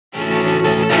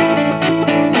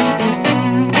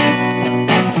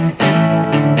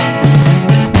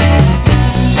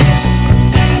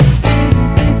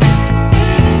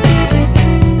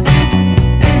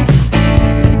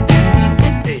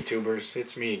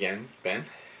again, Ben.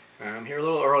 I'm here a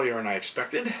little earlier than I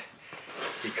expected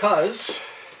because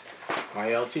my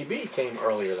LTB came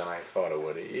earlier than I thought it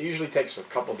would. It usually takes a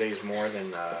couple days more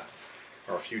than,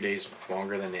 or a few days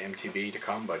longer than the MTB to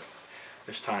come, but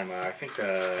this time I think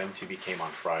the MTB came on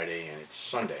Friday and it's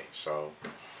Sunday, so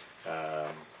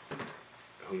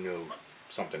who knew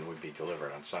something would be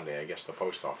delivered on Sunday? I guess the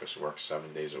post office works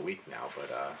 7 days a week now,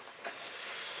 but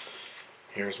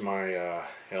here's my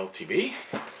LTB,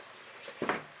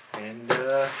 and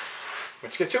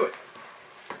let's get to it.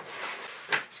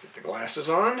 Let's get the glasses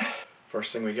on.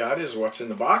 First thing we got is what's in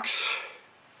the box.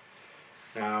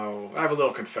 Now, I have a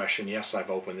little confession. Yes, I've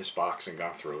opened this box and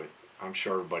gone through it. I'm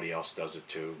sure everybody else does it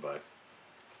too, but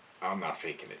I'm not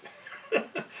faking it.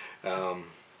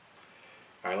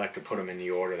 I like to put them in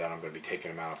the order that I'm going to be taking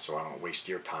them out so I don't waste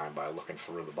your time by looking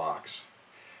through the box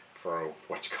for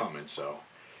what's coming. So,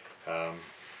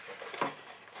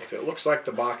 if it looks like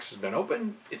the box has been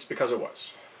opened, it's because it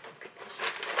was. Okay, so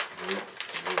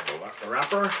remove the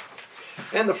wrapper.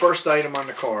 And the first item on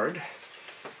the card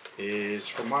is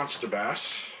from Monster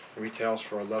Bass. Retails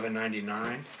for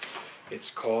 $11.99. It's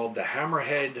called the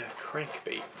Hammerhead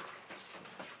Crankbait.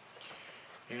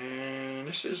 And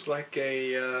this is like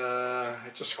a,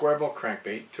 it's a square bill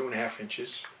crankbait, 2.5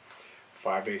 inches,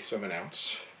 5/8 of an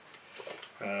ounce.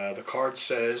 The card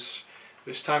says,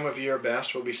 this time of year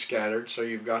bass will be scattered, so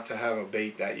you've got to have a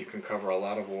bait that you can cover a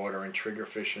lot of water and trigger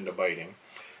fish into biting.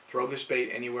 Throw this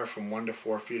bait anywhere from 1 to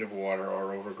 4 feet of water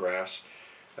or over grass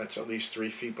that's at least 3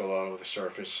 feet below the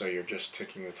surface, so you're just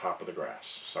ticking the top of the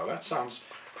grass. So that sounds,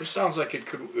 this sounds like it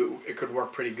could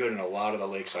work pretty good in a lot of the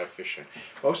lakes I fish in.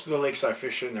 Most of the lakes I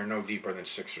fish in, they're no deeper than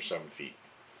 6 or 7 feet.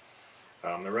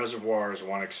 The reservoir is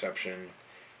one exception.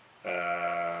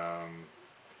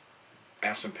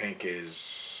 Assunpink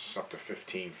is up to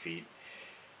 15 feet.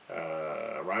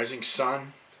 Rising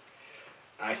Sun,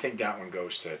 I think that one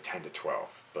goes to 10 to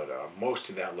 12, but most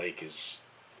of that lake is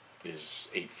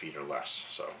 8 feet or less.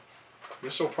 So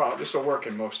this will work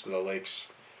in most of the lakes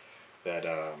that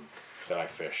that I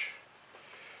fish.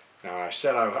 Now, I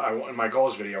said in my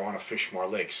goals video I want to fish more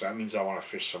lakes. So that means I want to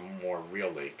fish some more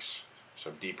real lakes,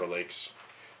 some deeper lakes,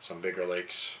 some bigger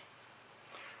lakes.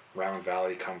 Round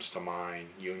Valley comes to mind,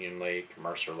 Union Lake,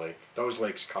 Mercer Lake. Those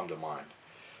lakes come to mind.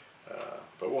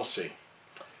 But we'll see.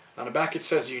 On the back it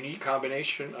says a unique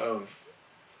combination of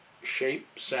shape,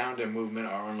 sound, and movement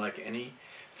are unlike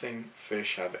anything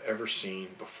fish have ever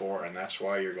seen before, and that's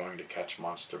why you're going to catch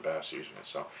monster bass using it.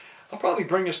 So I'll probably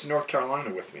bring this to North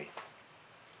Carolina with me,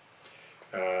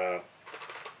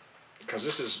 because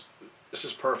this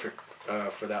is perfect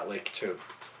for that lake too.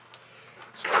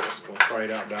 So we'll try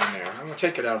it out down there. I'm going to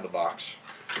take it out of the box.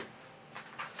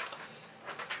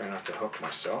 Try not to hook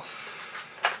myself.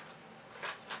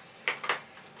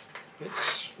 It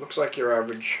looks like your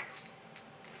average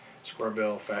square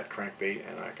bill fat crankbait,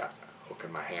 and I got a hook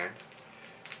in my hand.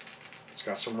 It's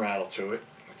got some rattle to it.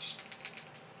 Let's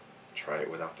try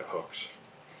it without the hooks.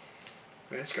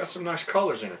 And it's got some nice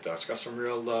colors in it though. It's got some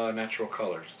real natural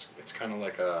colors. It's kind of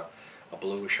like a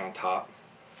bluish on top,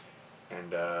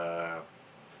 and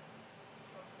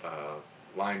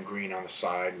lime green on the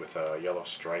side with a yellow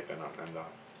stripe and the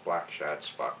black shad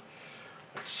spot.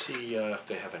 Let's see if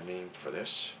they have a name for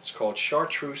this. It's called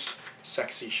Chartreuse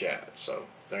Sexy Shad. So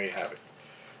there you have it,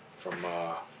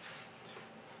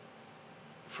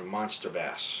 from Monster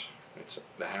Bass. It's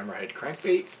the Hammerhead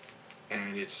Crankbait,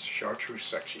 and it's Chartreuse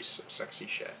Sexy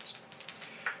Shads.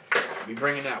 We'll be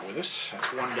bringing that with us.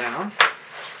 That's one down.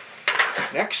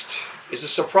 Next is a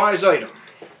surprise item.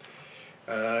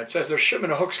 It says their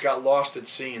shipment of hooks got lost at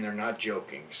sea, and they're not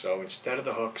joking. So instead of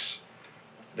the hooks,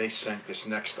 they sent this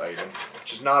next item,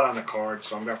 which is not on the card,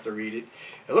 so I'm going to have to read it.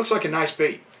 It looks like a nice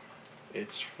bait.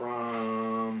 It's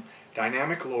from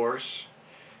Dynamic Lures.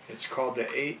 It's called the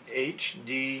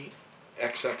HD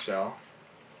XXL,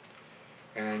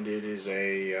 and it is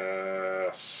a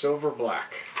silver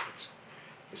black.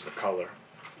 Is the color.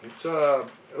 It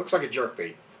looks like a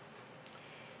jerkbait.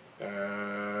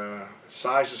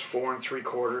 Size is 4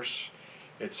 3/4.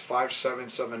 It's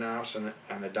 5/7 of an ounce, and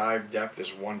the dive depth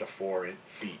is 1 to 4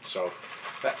 feet. So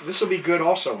this will be good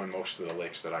also in most of the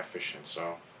lakes that I fish in.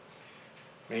 So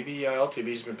maybe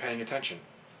LTB's been paying attention.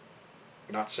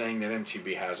 Not saying that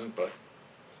MTB hasn't, but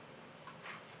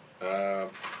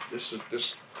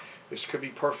this could be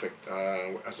perfect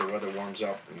as the weather warms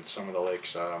up in some of the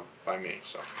lakes by me.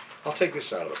 So I'll take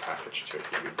this out of the package too.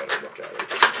 Give you a better look at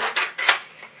it.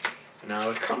 Now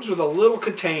it comes with a little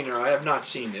container. I have not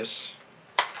seen this.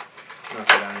 Not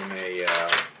that I'm a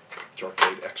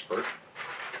jerkbait expert,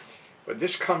 but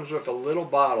this comes with a little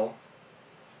bottle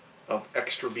of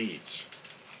extra beads.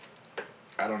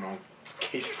 I don't know, in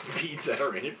case the beads that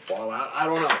are in it fall out. I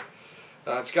don't know.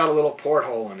 It's got a little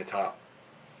porthole in the top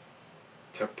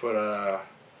to put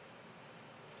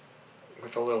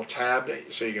with a little tab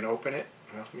so you can open it.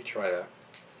 Well, let me try that.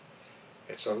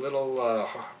 It's a little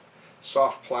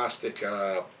soft plastic,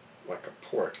 like a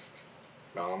port.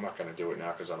 No, I'm not going to do it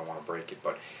now because I don't want to break it,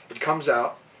 but it comes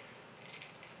out.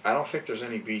 I don't think there's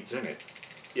any beads in it.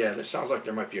 Yeah, it sounds like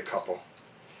there might be a couple.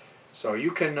 So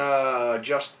you can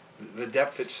adjust the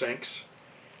depth it sinks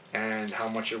and how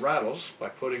much it rattles by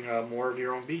putting more of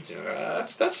your own beads in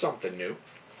it. That's something new.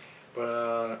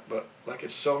 But like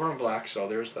it's silver and black, so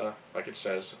there's the, like it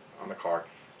says on the card,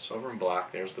 silver and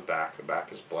black. There's the back. The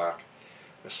back is black.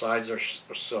 The sides are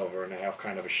silver, and they have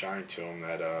kind of a shine to them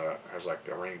that has like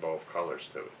a rainbow of colors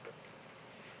to it.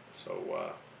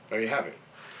 So there you have it.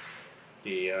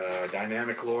 The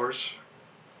Dynamic Lures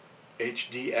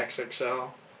HD XXL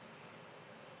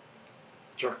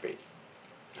jerkbait.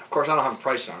 Of course, I don't have a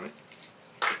price on it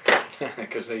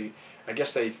because I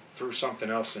guess they threw something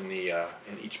else in the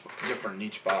different in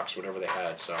each box, whatever they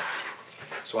had. So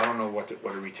I don't know what it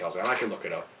retails at. I can look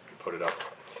it up and put it up.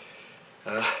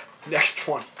 Next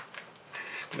one.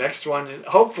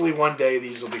 Hopefully one day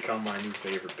these will become my new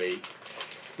favorite bait.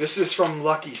 This is from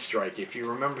Lucky Strike. If you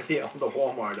remember the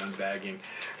Walmart unbagging,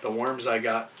 the worms I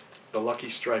got, the Lucky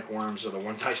Strike worms are the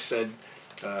ones I said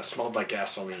smelled like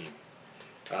gasoline.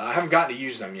 I haven't gotten to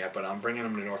use them yet, but I'm bringing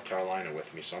them to North Carolina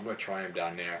with me, so I'm going to try them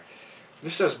down there.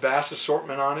 This says bass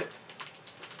assortment on it,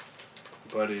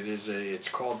 but it's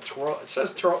called twirl. It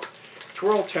says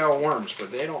twirl tail worms,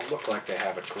 but they don't look like they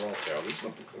have a twirl tail. These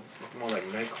look more like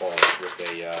neck crawlers with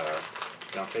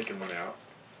a. I'm taking one out.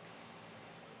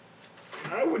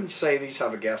 I wouldn't say these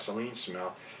have a gasoline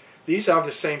smell. These have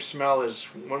the same smell as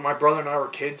when my brother and I were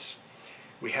kids.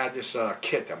 We had this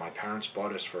kit that my parents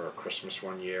bought us for Christmas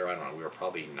one year. I don't know, we were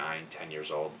probably 9, 10 years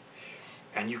old.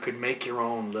 And you could make your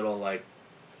own little like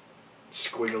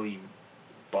squiggly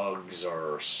bugs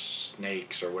or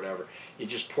snakes or whatever. You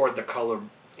just poured the color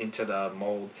into the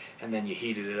mold and then you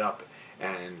heated it up.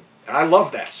 And I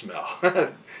love that smell.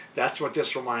 That's what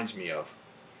this reminds me of.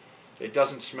 It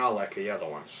doesn't smell like the other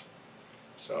ones.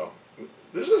 So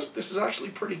this is actually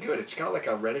pretty good. It's got like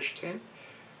a reddish tint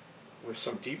with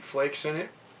some deep flakes in it,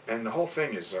 and the whole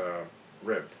thing is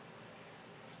ribbed,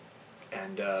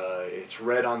 and it's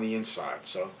red on the inside,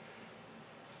 so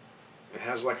it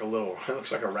has like a little, it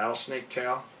looks like a rattlesnake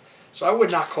tail. So I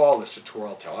would not call this a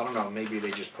twirl tail. I don't know, maybe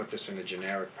they just put this in a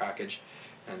generic package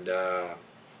and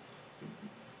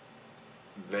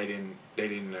they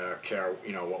didn't care,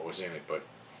 you know, what was in it. But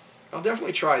I'll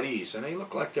definitely try these, and they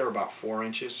look like they're about 4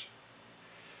 inches.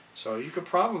 So you could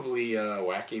probably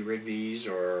wacky rig these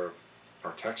or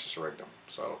Texas rig them.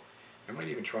 So I might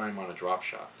even try them on a drop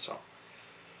shot. So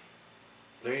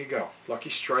there you go, Lucky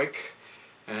Strike,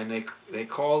 and they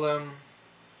call them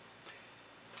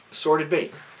assorted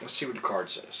bait. Let's see what the card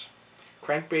says.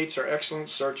 Crankbaits are excellent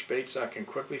search baits that can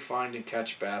quickly find and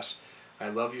catch bass. I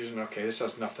love using. Okay, this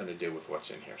has nothing to do with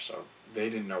what's in here, so they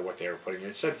didn't know what they were putting in.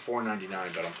 It said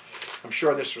 $4.99, but I'm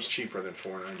sure this was cheaper than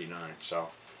 $4.99. So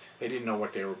they didn't know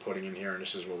what they were putting in here, and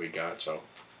this is what we got. So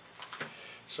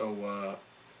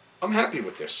I'm happy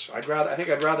with this. I think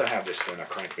I'd rather have this than a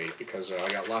crankbait because I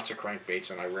got lots of crankbaits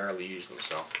and I rarely use them.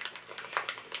 So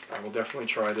I will definitely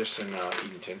try this in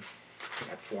Edenton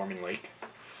at Foreman Lake.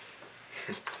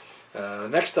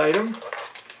 Next item.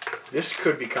 This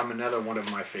could become another one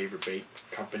of my favorite bait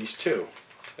companies too.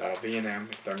 V&M,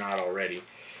 if they're not already.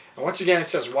 And once again, it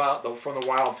says from the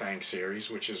Wild Fang series,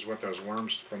 which is what those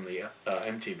worms from the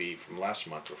MTB from last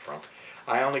month were from.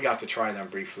 I only got to try them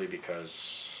briefly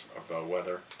because of the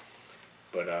weather.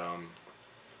 But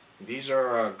these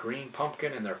are green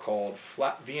pumpkin, and they're called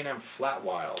V&M Flat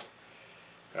Wild.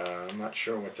 I'm not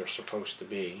sure what they're supposed to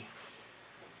be.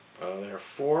 They're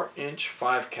 4-inch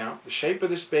 5-count. The shape of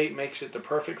this bait makes it the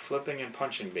perfect flipping and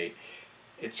punching bait.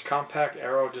 Its compact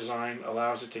arrow design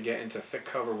allows it to get into thick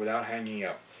cover without hanging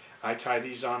up. I tie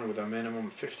these on with a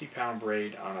minimum 50-pound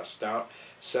braid on a stout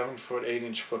 7-foot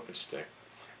 8-inch flipping stick.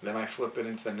 Then I flip it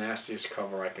into the nastiest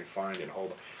cover I can find and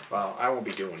hold it. Well, I won't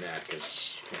be doing that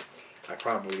because I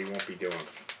probably won't be doing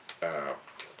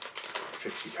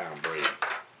 50-pound braid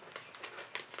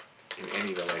in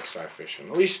any of the lakes I fish in.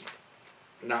 At least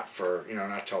not for,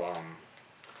 not till I'm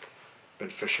been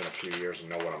fishing a few years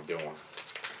and know what I'm doing.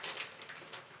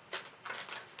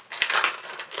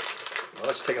 Well,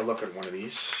 let's take a look at one of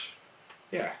these.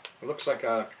 Yeah, it looks like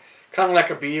kind of like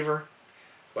a beaver,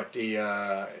 but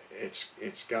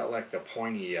it's got like the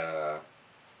pointy the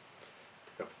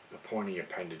pointy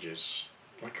appendages,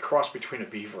 like a cross between a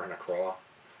beaver and a craw.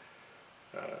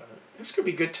 This could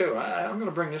be good too. I'm going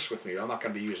to bring this with me. I'm not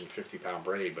going to be using 50-pound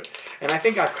braid, and I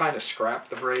think I've kind of scrapped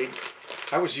the braid.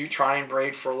 I was trying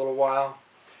braid for a little while.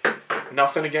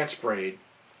 Nothing against braid.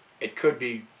 It could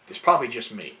be, it's probably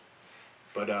just me.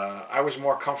 But I was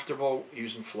more comfortable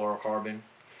using fluorocarbon.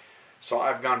 So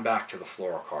I've gone back to the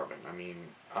fluorocarbon. I mean,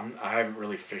 I haven't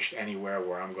really fished anywhere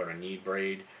where I'm going to need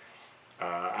braid.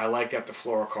 I like that the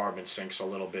fluorocarbon sinks a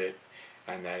little bit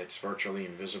and that it's virtually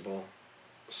invisible.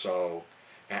 So,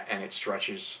 and it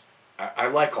stretches. I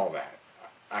like all that.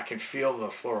 I can feel the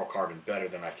fluorocarbon better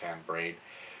than I can braid.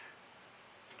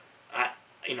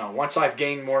 Once I've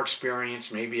gained more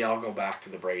experience, maybe I'll go back to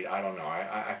the braid. I don't know.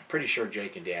 I'm pretty sure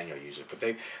Jake and Daniel use it, but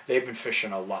they've been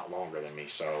fishing a lot longer than me,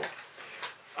 so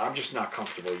I'm just not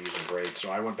comfortable using braid. So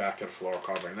I went back to the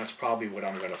fluorocarbon, and that's probably what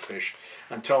I'm going to fish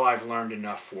until I've learned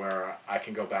enough where I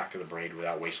can go back to the braid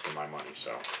without wasting my money.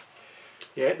 So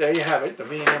yeah, there you have it, the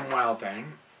V&M Wild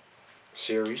Thing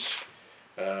series,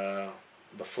 the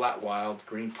Flat Wild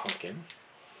Green Pumpkin,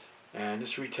 and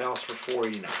this retails for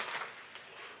 $4.89.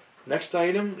 Next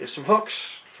item is some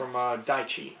hooks from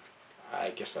Daichi.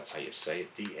 I guess that's how you say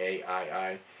it.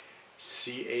 Daiichi.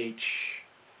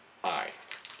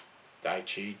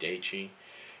 Daichi.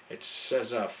 It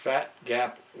says a Fat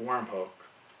Gap worm hook,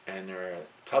 and they're a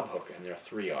tub hook, and they're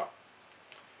 3/0.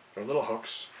 They're little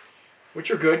hooks, which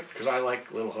are good because I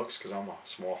like little hooks because I'm a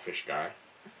small fish guy,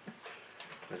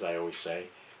 as I always say.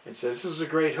 It says this is a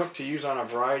great hook to use on a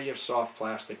variety of soft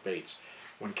plastic baits.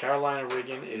 When Carolina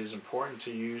rigging, it is important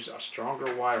to use a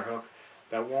stronger wire hook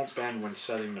that won't bend when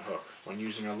setting the hook. When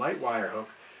using a light wire hook,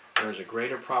 there is a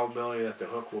greater probability that the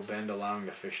hook will bend, allowing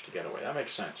the fish to get away. That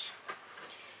makes sense.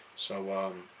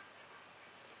 So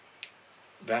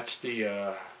that's the,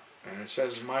 and it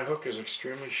says, my hook is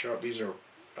extremely sharp. These are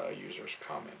users'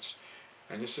 comments.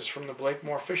 And this is from the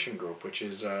Blakemore Fishing Group, which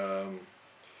is the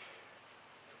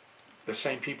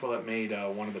same people that made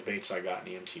one of the baits I got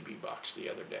in the MTB box the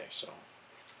other day. So.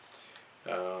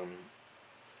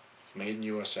 Made in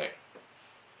USA.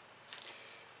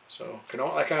 So,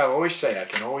 like I always say, I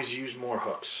can always use more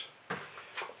hooks.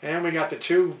 And we got the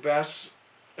two Bass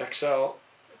XL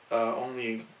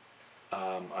only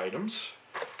items.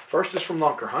 First is from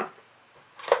Lunker Hunt,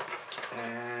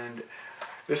 and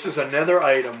this is another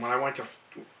item.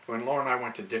 When Laura and I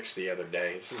went to Dick's the other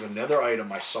day, this is another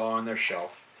item I saw on their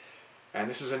shelf, and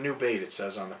this is a new bait. It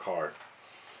says on the card.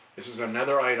 This is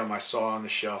another item I saw on the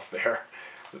shelf there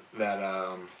that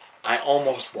I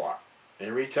almost bought. It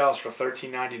retails for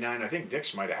 $13.99. I think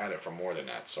Dick's might have had it for more than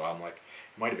that, so I'm like,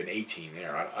 it might have been $18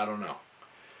 there. I don't know.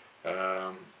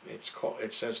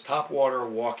 It says Topwater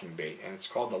Walking Bait, and it's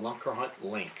called the Lunker Hunt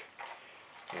Link.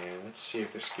 And let's see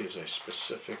if this gives a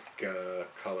specific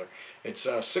color. It's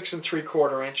 6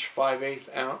 3/4 inch, 5/8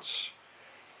 ounce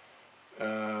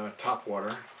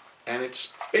topwater, and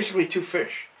it's basically two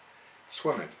fish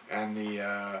swimming, and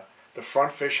the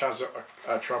front fish has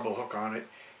a treble hook on it,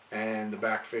 and the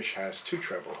back fish has two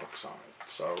treble hooks on it.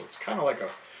 So it's kind of like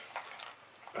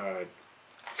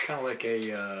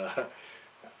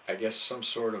I guess some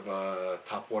sort of a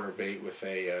topwater bait with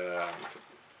a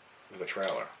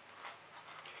trailer.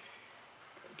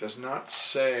 It does not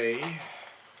say.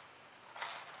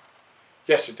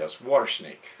 Yes, it does. Water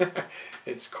snake.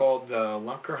 It's called the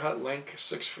Lunker Hunt Link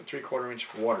 6 3/4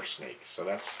 inch water snake. So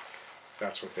that's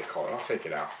what they call it. I'll take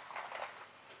it out.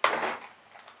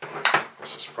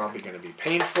 This is probably going to be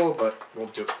painful, but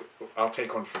I'll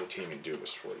take one for the team and do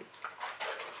this for you.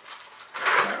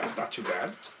 That's not too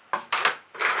bad.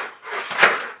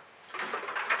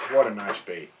 What a nice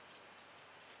bait.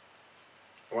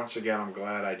 Once again, I'm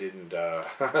glad I didn't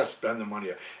spend the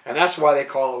money. And that's why they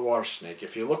call it water snake.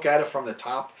 If you look at it from the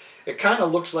top, it kind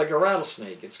of looks like a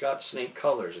rattlesnake. It's got snake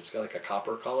colors. It's got like a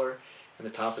copper color, and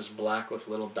the top is black with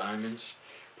little diamonds.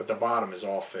 But the bottom is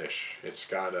all fish. It's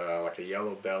got like a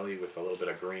yellow belly with a little bit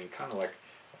of green, kind of like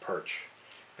a perch.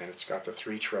 And it's got the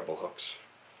 3 treble hooks.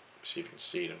 See if you can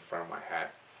see it in front of my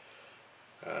hat.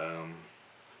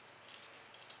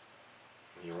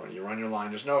 You run your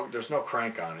line. There's no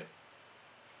crank on it.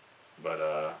 But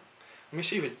let me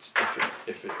see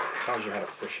if it tells you how to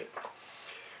fish it.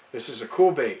 This is a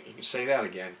cool bait. You can say that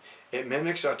again. It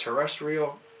mimics a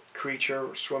terrestrial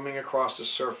creature swimming across the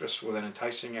surface with an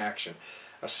enticing action.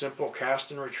 A simple cast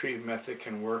and retrieve method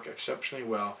can work exceptionally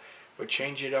well, but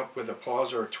change it up with a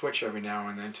pause or a twitch every now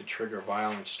and then to trigger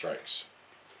violent strikes.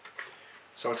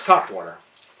 So it's topwater,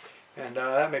 and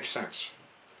that makes sense.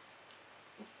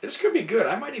 This could be good.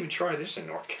 I might even try this in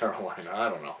North Carolina. I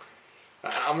don't know.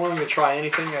 I'm willing to try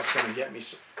anything that's going to get me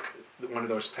one of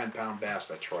those 10-pound bass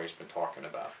that Troy's been talking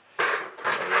about.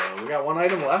 So we got one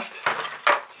item left,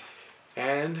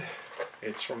 and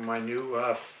It's from my new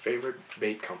favorite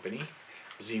bait company,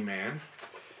 Z-Man.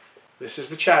 This is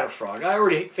the chatter frog. I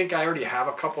already have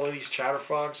a couple of these chatter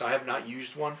frogs. I have not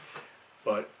used one,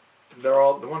 but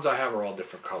the ones I have are all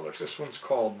different colors. This one's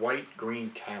called white green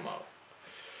camo.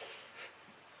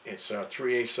 It's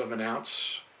 3/8 of an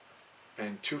ounce,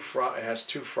 and it has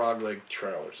 2 frog leg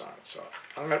trailers on it. So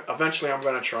eventually I'm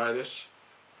gonna try this.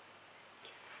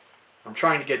 I'm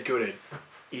trying to get good at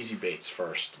easy baits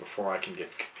first before I can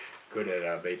get good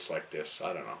at baits like this.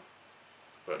 I don't know,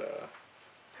 but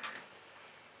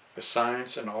the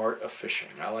science and art of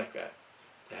fishing. I like that.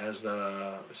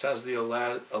 This has the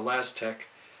Elastec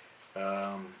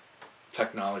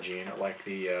technology in it, like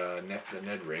the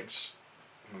Ned rigs.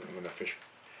 When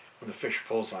the fish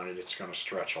pulls on it, it's going to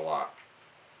stretch a lot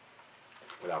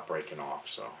without breaking off.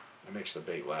 So it makes the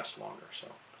bait last longer. So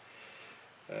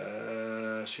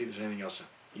see if there's anything else.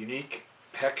 Unique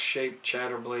hex-shaped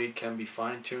chatter blade can be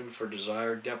fine-tuned for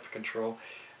desired depth control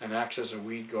and acts as a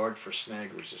weed guard for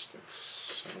snag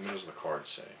resistance. And what does the card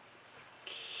say?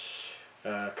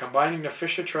 Combining the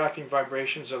fish-attracting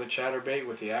vibrations of the chatterbait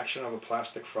with the action of a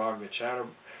plastic frog, the chatter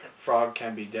frog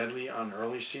can be deadly on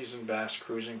early-season bass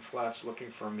cruising flats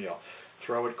looking for a meal.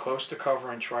 Throw it close to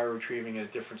cover and try retrieving it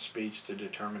at different speeds to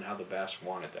determine how the bass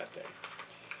want it that day.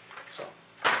 So,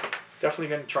 definitely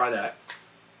going to try that.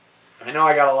 I know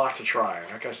I got a lot to try.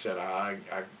 Like I said,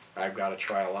 I've got to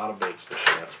try a lot of baits this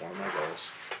year. That's one of my goals.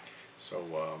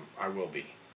 So I will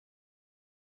be.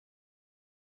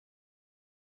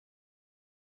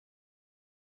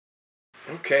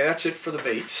 Okay, that's it for the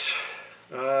baits.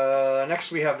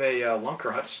 Next we have a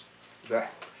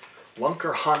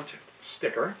Lunker Hunt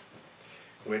sticker,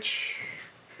 which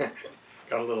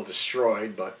got a little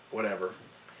destroyed, but whatever.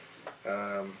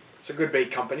 It's a good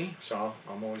bait company, so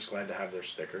I'm always glad to have their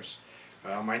stickers.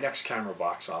 My next camera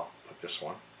box, I'll put this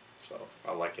one, so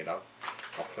I'll like it up.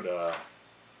 I'll put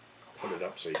it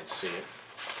up so you can see it.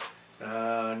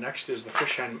 Next is the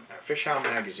Fish Hound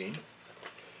magazine,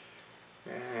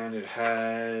 and it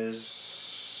has,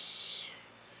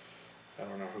 I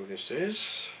don't know who this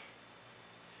is.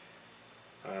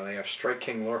 They have Strike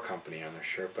King Lure Company on their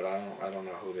shirt, but I don't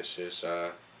know who this is.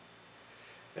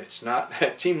 It's not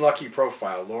Team Lucky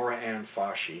profile, Laura Ann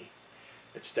Foschi.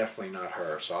 It's definitely not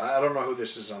her, so I don't know who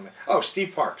this is on the. Oh,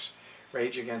 Steve Parks,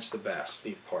 Rage Against the Bass,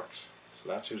 Steve Parks. So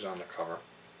that's who's on the cover.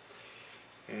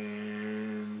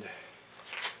 And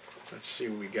let's see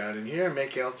what we got in here.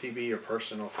 Make LTB your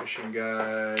personal fishing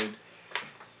guide.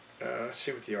 Let's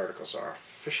see what the articles are.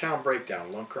 Fish Hound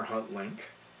Breakdown, Lunker Hunt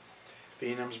link.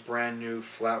 B&M's brand new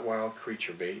Flat Wild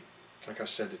Creature Bait. Like I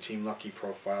said, the Team Lucky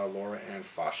profile, Laura Ann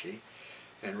Foschi.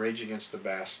 And Rage Against the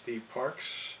Bass, Steve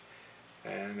Parks.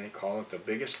 And they call it the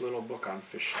biggest little book on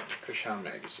fishing. Fish Hound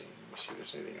magazine. Let me see if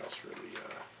there's anything else really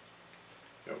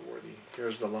noteworthy.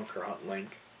 Here's the Lunker Hunt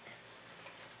link.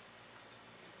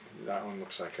 That one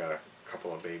looks like a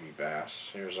couple of baby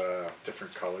bass. Here's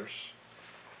different colors.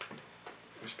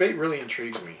 This bait really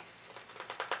intrigues me.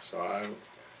 So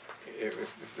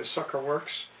if this sucker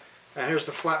works, and here's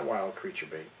the Flat Wild Creature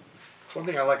Bait. So one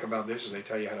thing I like about this is they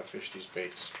tell you how to fish these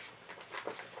baits.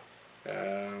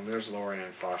 There's Laura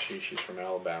Ann Foschi. She's from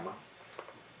Alabama,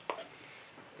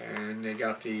 and they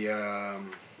got the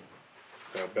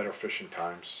Better Fishing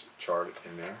Times chart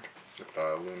in there with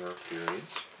lunar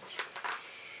periods.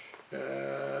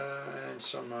 And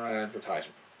some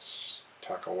advertisements,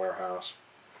 Taco Warehouse,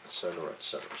 etc.,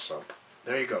 etc. So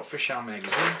there you go, Fish Hound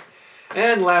magazine.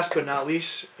 And last but not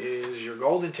least is your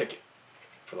golden ticket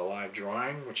for the live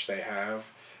drawing, which they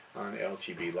have on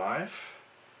LTB Live.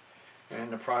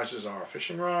 And the prizes are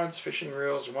fishing rods, fishing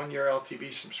reels, 1-year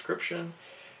LTB subscription,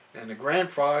 and the grand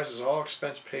prize is all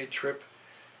expense paid trip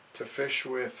to fish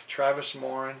with Travis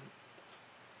Morin.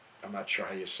 I'm not sure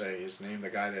how you say his name, the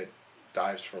guy that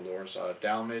dives for lures,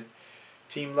 Dalmid,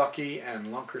 Team Lucky, and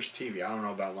Lunkers TV. I don't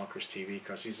know about Lunkers TV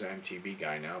because he's an MTB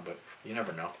guy now, but you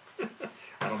never know.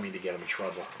 I don't mean to get him in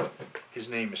trouble. His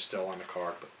name is still on the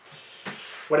card, but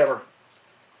whatever.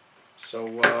 So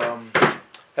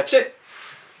that's it.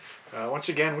 Once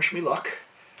again, wish me luck.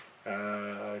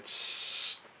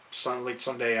 It's late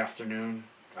Sunday afternoon.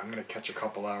 I'm going to catch a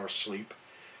couple hours sleep.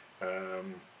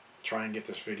 Try and get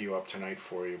this video up tonight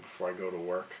for you before I go to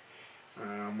work.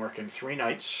 I'm working 3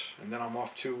 nights, and then I'm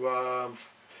off to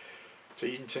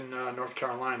Edenton, North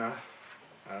Carolina,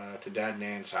 to Dad and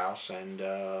Ann's house and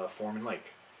Foreman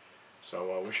Lake.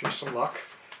 So wish me some luck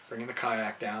bringing the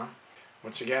kayak down.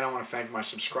 Once again, I want to thank my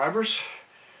subscribers,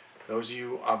 those of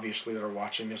you obviously that are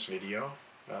watching this video,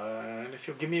 and if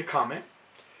you'll give me a comment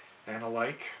and a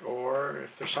like, or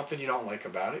if there's something you don't like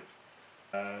about it,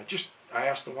 I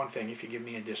ask the one thing: if you give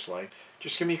me a dislike,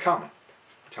 just give me a comment.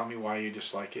 Tell me why you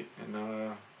dislike it, and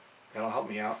that'll help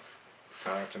me out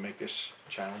to make this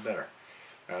channel better.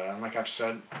 And like I've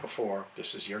said before,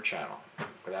 this is your channel.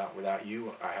 Without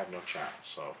you, I have no channel.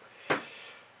 So,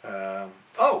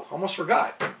 oh, almost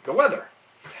forgot the weather.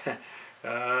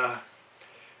 I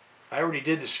already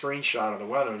did the screenshot of the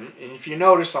weather, and if you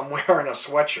notice, I'm wearing a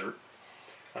sweatshirt.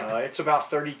 It's about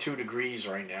 32 degrees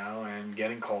right now and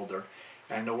getting colder,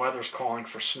 and the weather's calling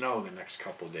for snow the next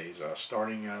couple of days,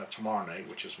 starting tomorrow night,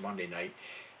 which is Monday night,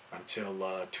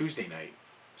 until Tuesday night.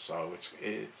 So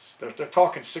they're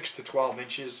talking 6 to 12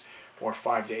 inches or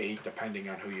 5 to 8, depending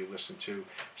on who you listen to.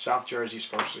 Southeast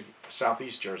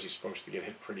Jersey's supposed to get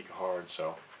hit pretty hard.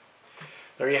 So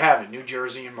there you have it, New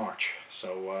Jersey in March.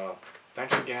 So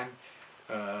thanks again.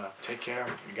 Take care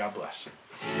and God bless.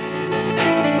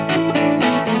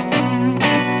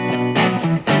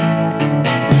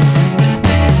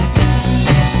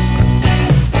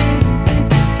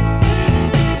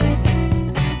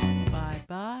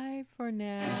 Bye-bye for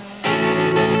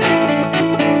now.